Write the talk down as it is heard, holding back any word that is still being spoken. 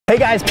Hey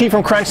guys, Pete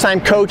from Crunch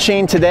Time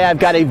Coaching. Today I've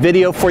got a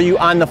video for you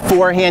on the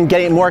forehand,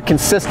 getting it more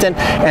consistent.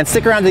 And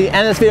stick around to the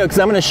end of this video because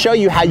I'm going to show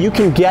you how you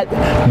can get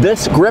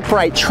this grip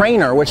right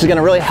trainer, which is going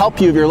to really help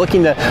you if you're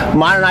looking to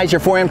modernize your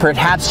forehand,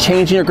 perhaps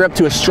changing your grip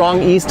to a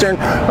strong Eastern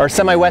or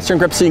semi-Western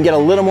grip so you can get a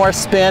little more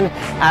spin,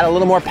 add a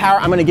little more power.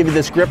 I'm going to give you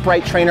this grip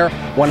right trainer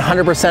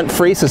 100%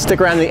 free, so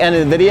stick around to the end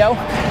of the video.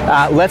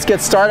 Let's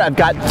get started. I've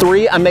got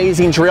 3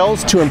 amazing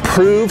drills to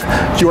improve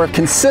your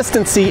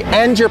consistency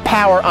and your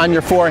power on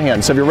your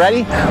forehand. So if you're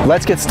ready,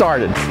 let's get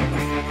started.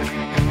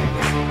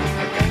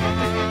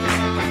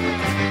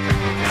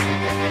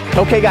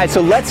 Okay guys,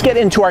 so let's get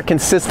into our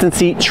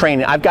consistency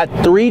training. I've got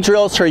 3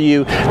 drills for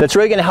you that's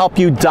really going to help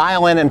you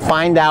dial in and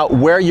find out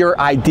where your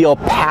ideal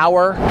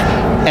power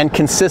and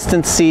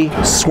consistency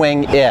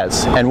swing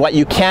is and what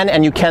you can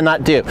and you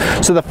cannot do.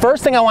 So the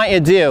first thing I want you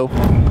to do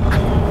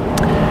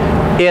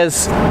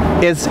is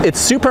it's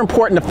super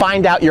important to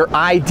find out your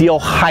ideal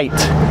height,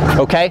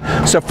 okay?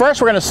 So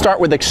first we're gonna start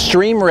with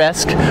extreme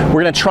risk.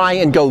 We're gonna try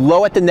and go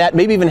low at the net,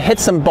 maybe even hit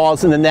some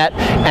balls in the net,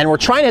 and we're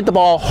trying to hit the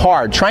ball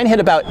hard. Try and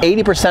hit about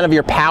 80% of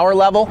your power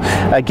level.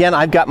 Again,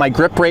 I've got my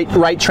grip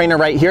right trainer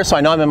right here, so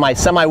I know I'm in my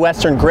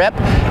semi-Western grip.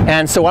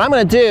 And so what I'm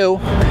gonna do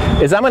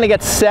is I'm gonna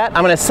get set.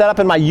 I'm gonna set up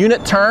in my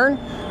unit turn.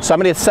 So I'm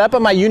going to set up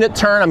on my unit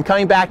turn. I'm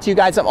coming back to you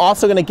guys. I'm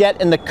also going to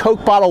get in the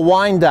Coke bottle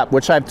wind up,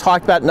 which I've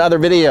talked about in other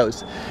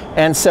videos.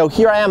 And so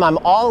here I am. I'm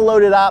all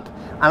loaded up.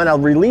 I'm going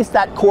to release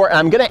that core and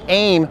I'm going to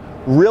aim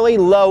really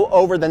low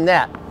over the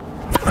net.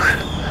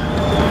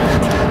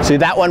 See,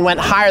 that one went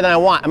higher than I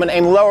want. I'm going to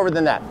aim low over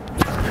the net.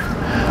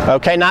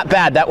 Okay, not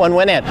bad. That one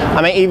went in.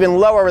 I'm going to even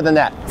lower over the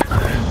net.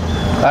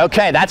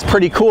 Okay, that's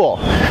pretty cool.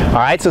 All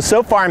right,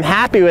 so far I'm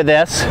happy with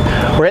this.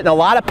 We're hitting a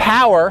lot of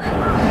power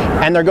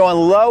and they're going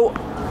low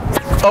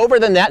over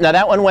the net. Now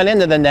that one went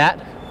into the net.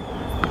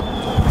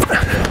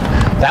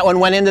 That one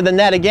went into the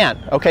net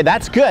again. Okay,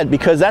 that's good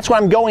because that's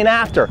what I'm going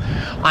after.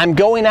 I'm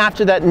going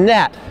after that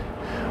net.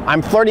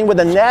 I'm flirting with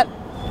the net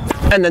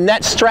and the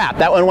net strap.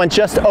 That one went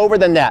just over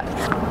the net.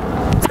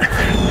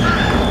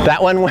 That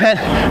one went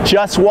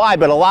just wide,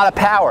 but a lot of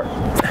power.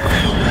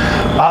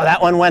 Oh, that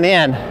one went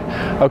in.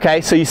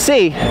 Okay, so you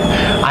see,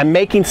 I'm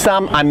making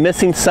some, I'm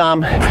missing some,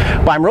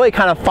 but I'm really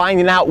kind of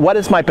finding out what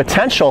is my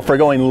potential for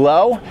going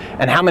low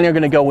and how many are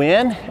going to go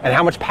in and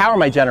how much power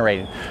am I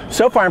generating.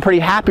 So far, I'm pretty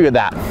happy with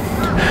that.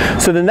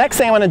 So the next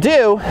thing I want to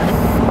do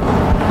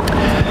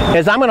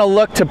is I'm going to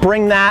look to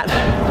bring that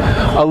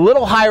a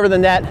little higher over the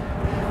net,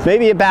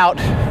 maybe about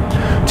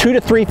 2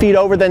 to 3 feet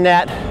over the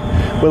net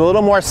with a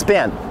little more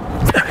spin.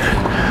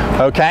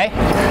 Okay,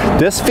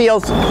 this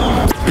feels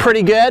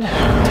pretty good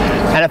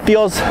and it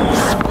feels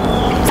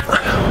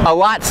a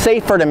lot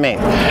safer to me.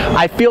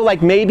 I feel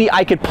like maybe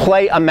I could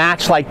play a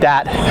match like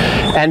that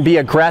and be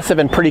aggressive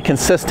and pretty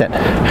consistent.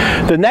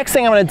 The next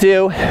thing I'm going to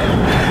do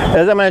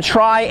is I'm going to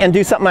try and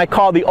do something I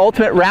call the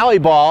ultimate rally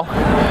ball, to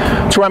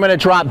where I'm going to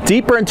drop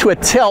deeper into a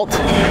tilt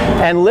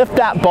and lift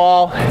that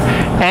ball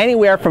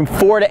anywhere from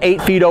 4 to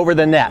 8 feet over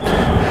the net.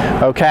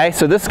 Okay,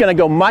 so this is going to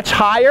go much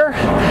higher.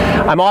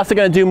 I'm also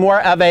going to do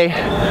more of a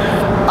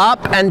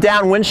up and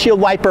down windshield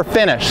wiper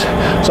finish.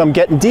 So I'm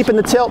getting deep in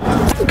the tilt,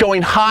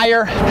 going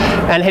higher,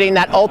 and hitting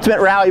that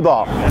ultimate rally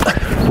ball.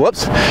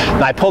 Whoops,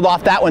 and I pulled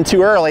off that one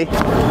too early.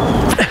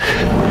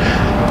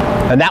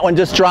 And that one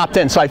just dropped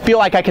in. So I feel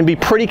like I can be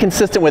pretty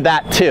consistent with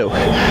that too.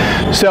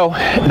 So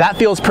that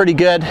feels pretty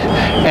good.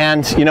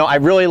 And you know, I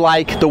really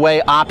like the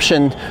way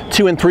option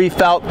 2 and 3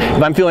 felt.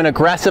 If I'm feeling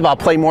aggressive, I'll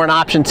play more in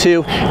option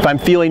 2. If I'm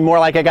feeling more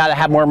like I gotta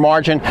have more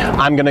margin,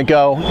 I'm gonna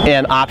go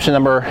in option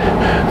number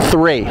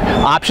 3.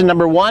 Option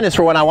number 1 is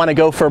for when I wanna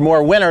go for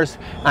more winners.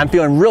 I'm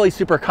feeling really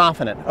super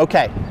confident.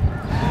 Okay,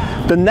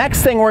 the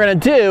next thing we're gonna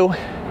do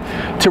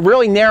to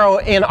really narrow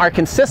in our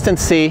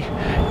consistency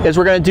is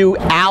we're going to do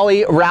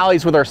alley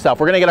rallies with ourselves.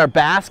 We're going to get our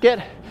basket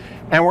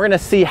and we're going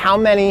to see how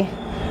many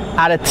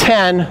out of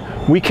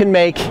 10 we can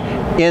make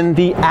in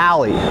the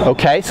alley.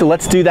 Okay, so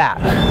let's do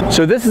that.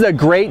 So this is a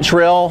great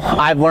drill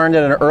I've learned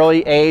at an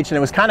early age, and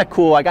it was kind of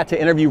cool. I got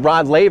to interview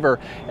Rod Laver,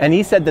 and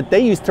he said that they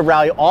used to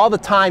rally all the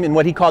time in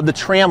what he called the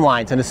tram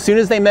lines, and as soon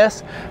as they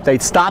miss,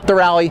 they'd stop the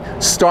rally,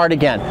 start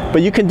again.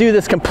 But you can do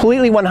this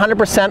completely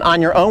 100%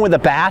 on your own with a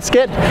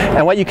basket,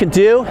 and what you can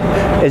do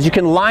is you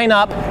can line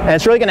up, and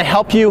it's really going to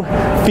help you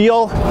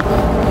feel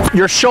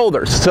your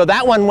shoulders. So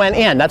that one went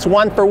in. That's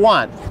 1 for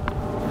 1.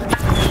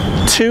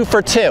 2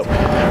 for 2.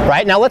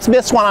 Right, now let's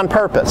miss one on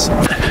purpose.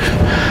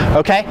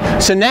 Okay,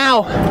 so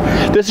now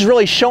this is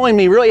really showing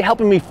me, really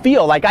helping me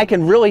feel like I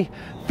can really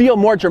feel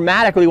more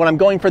dramatically when I'm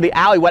going for the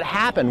alley. What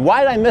happened?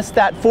 Why did I miss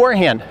that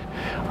forehand?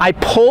 I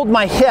pulled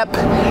my hip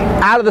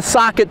out of the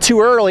socket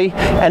too early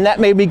and that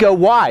made me go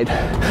wide.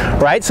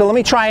 Right, so let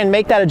me try and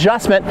make that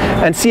adjustment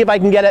and see if I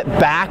can get it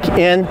back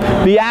in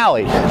the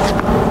alley.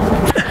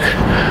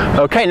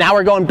 Okay, now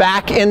we're going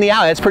back in the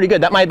alley. That's pretty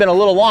good. That might have been a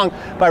little long,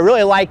 but I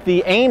really like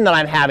the aim that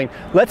I'm having.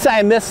 Let's say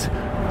I miss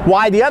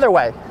wide the other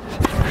way.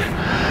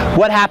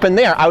 What happened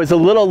there? I was a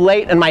little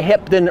late and my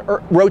hip didn't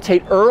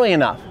rotate early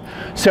enough.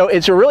 So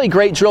it's a really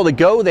great drill to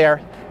go there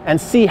and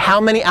see how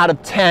many out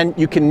of 10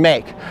 you can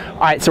make.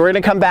 All right, so we're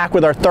gonna come back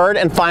with our third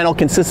and final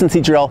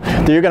consistency drill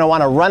that you're gonna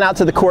wanna run out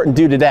to the court and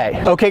do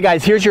today. Okay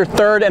guys, here's your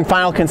third and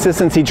final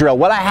consistency drill.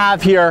 What I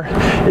have here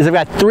is I've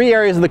got 3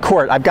 areas of the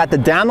court. I've got the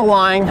down the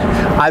line,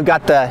 I've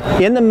got the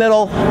in the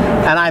middle,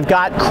 and I've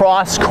got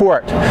cross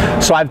court.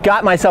 So I've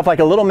got myself like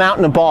a little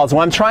mountain of balls.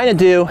 What I'm trying to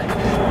do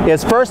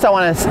is first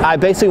I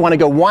basically want to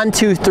go 1,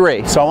 2,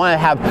 3. So I want to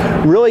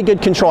have really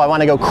good control. I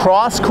want to go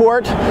cross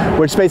court,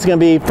 which is basically going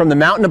to be from the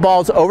mountain of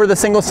balls over the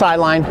single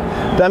sideline.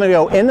 Then I'm going to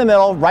go in the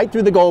middle, right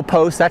through the goal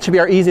post. That should be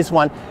our easiest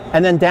one.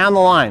 And then down the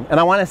line. And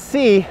I want to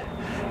see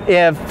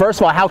if, first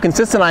of all, how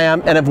consistent I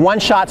am, and if one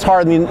shot's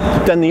harder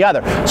than the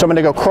other. So I'm going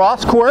to go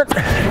cross court.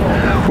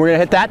 We're going to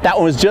hit that. That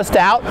one was just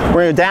out. We're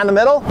going to go down the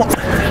middle.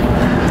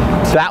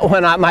 That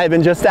one might have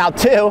been just out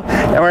too.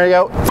 And we're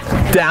going to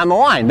go down the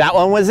line. That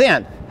one was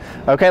in.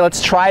 Okay,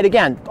 let's try it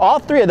again. All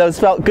 3 of those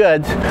felt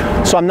good,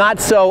 so I'm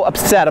not so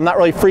upset. I'm not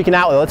really freaking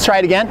out with it. Let's try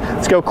it again.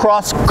 Let's go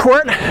cross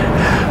court.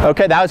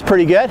 Okay, that was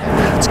pretty good.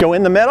 Let's go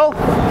in the middle.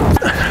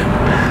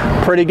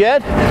 Pretty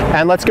good.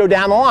 And let's go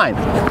down the line.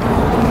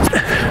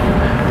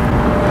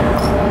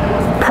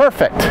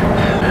 Perfect.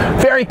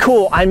 Very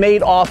cool. I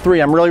made all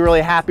 3. I'm really,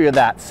 really happy with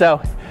that. So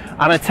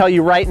I'm going to tell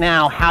you right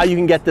now how you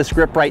can get this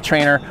Grip Right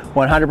trainer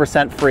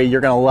 100% free.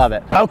 You're going to love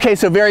it. Okay,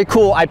 so very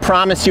cool. I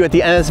promise you at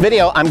the end of this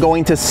video, I'm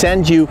going to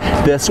send you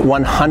this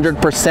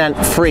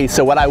 100% free.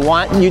 So what I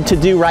want you to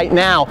do right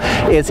now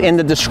is in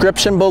the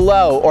description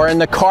below, or in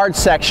the card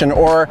section,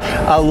 or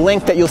a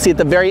link that you'll see at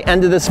the very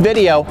end of this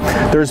video,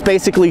 there's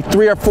basically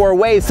 3 or 4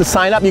 ways to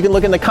sign up. You can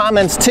look in the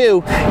comments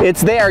too.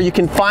 It's there. You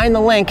can find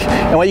the link,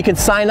 and what you can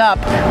sign up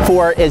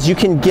for is you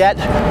can get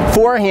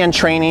forehand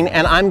training,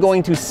 and I'm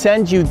going to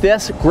send you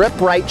this Grip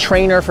Right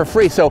trainer for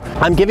free. So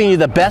I'm giving you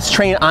the best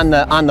train on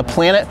the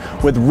planet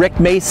with Rick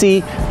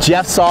Macy,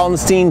 Jeff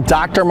Saldenstein,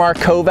 Dr. Mark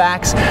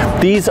Kovacs.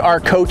 These are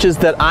coaches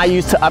that I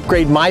used to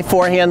upgrade my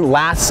forehand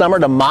last summer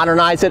to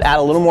modernize it, add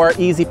a little more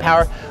easy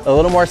power, a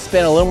little more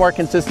spin, a little more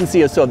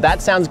consistency. So if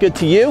that sounds good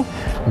to you,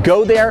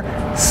 go there,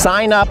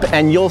 sign up,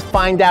 and you'll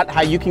find out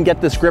how you can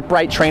get this Grip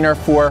Right trainer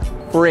for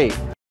free.